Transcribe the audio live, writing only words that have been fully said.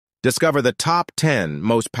Discover the top 10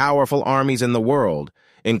 most powerful armies in the world,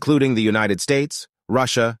 including the United States,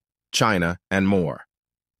 Russia, China, and more.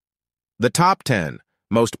 The top 10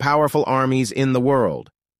 most powerful armies in the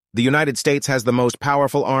world. The United States has the most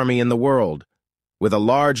powerful army in the world, with a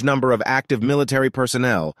large number of active military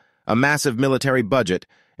personnel, a massive military budget,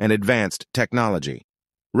 and advanced technology.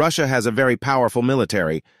 Russia has a very powerful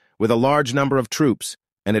military, with a large number of troops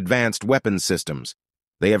and advanced weapons systems.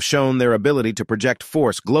 They have shown their ability to project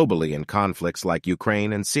force globally in conflicts like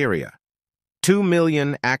Ukraine and Syria. 2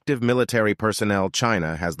 million active military personnel.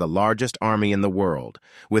 China has the largest army in the world.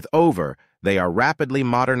 With over, they are rapidly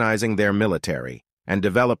modernizing their military and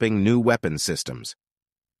developing new weapon systems.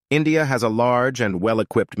 India has a large and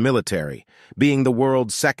well-equipped military, being the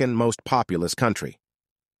world's second most populous country.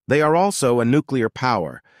 They are also a nuclear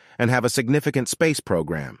power and have a significant space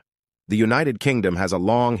program. The United Kingdom has a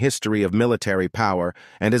long history of military power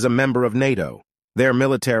and is a member of NATO. Their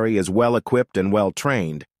military is well-equipped and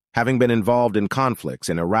well-trained, having been involved in conflicts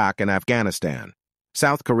in Iraq and Afghanistan.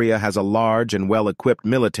 South Korea has a large and well-equipped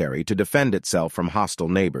military to defend itself from hostile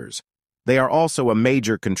neighbors. They are also a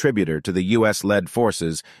major contributor to the U.S.-led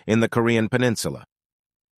forces in the Korean Peninsula.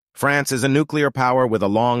 France is a nuclear power with a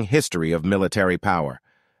long history of military power.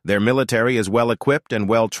 Their military is well-equipped and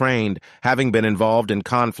well-trained, having been involved in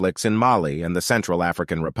conflicts in Mali and the Central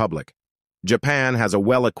African Republic. Japan has a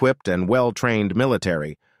well-equipped and well-trained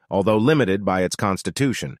military, although limited by its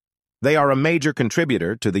constitution. They are a major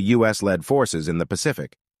contributor to the U.S.-led forces in the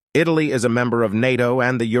Pacific. Italy is a member of NATO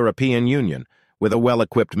and the European Union, with a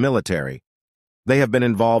well-equipped military. They have been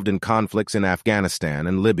involved in conflicts in Afghanistan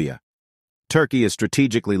and Libya. Turkey is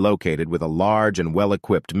strategically located with a large and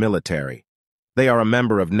well-equipped military. They are a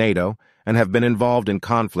member of NATO and have been involved in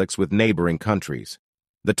conflicts with neighboring countries.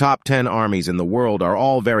 The top 10 armies in the world are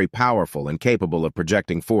all very powerful and capable of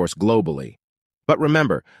projecting force globally. But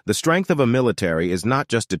remember, the strength of a military is not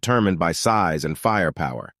just determined by size and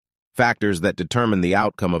firepower. Factors that determine the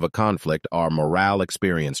outcome of a conflict are morale,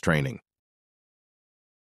 experience, training.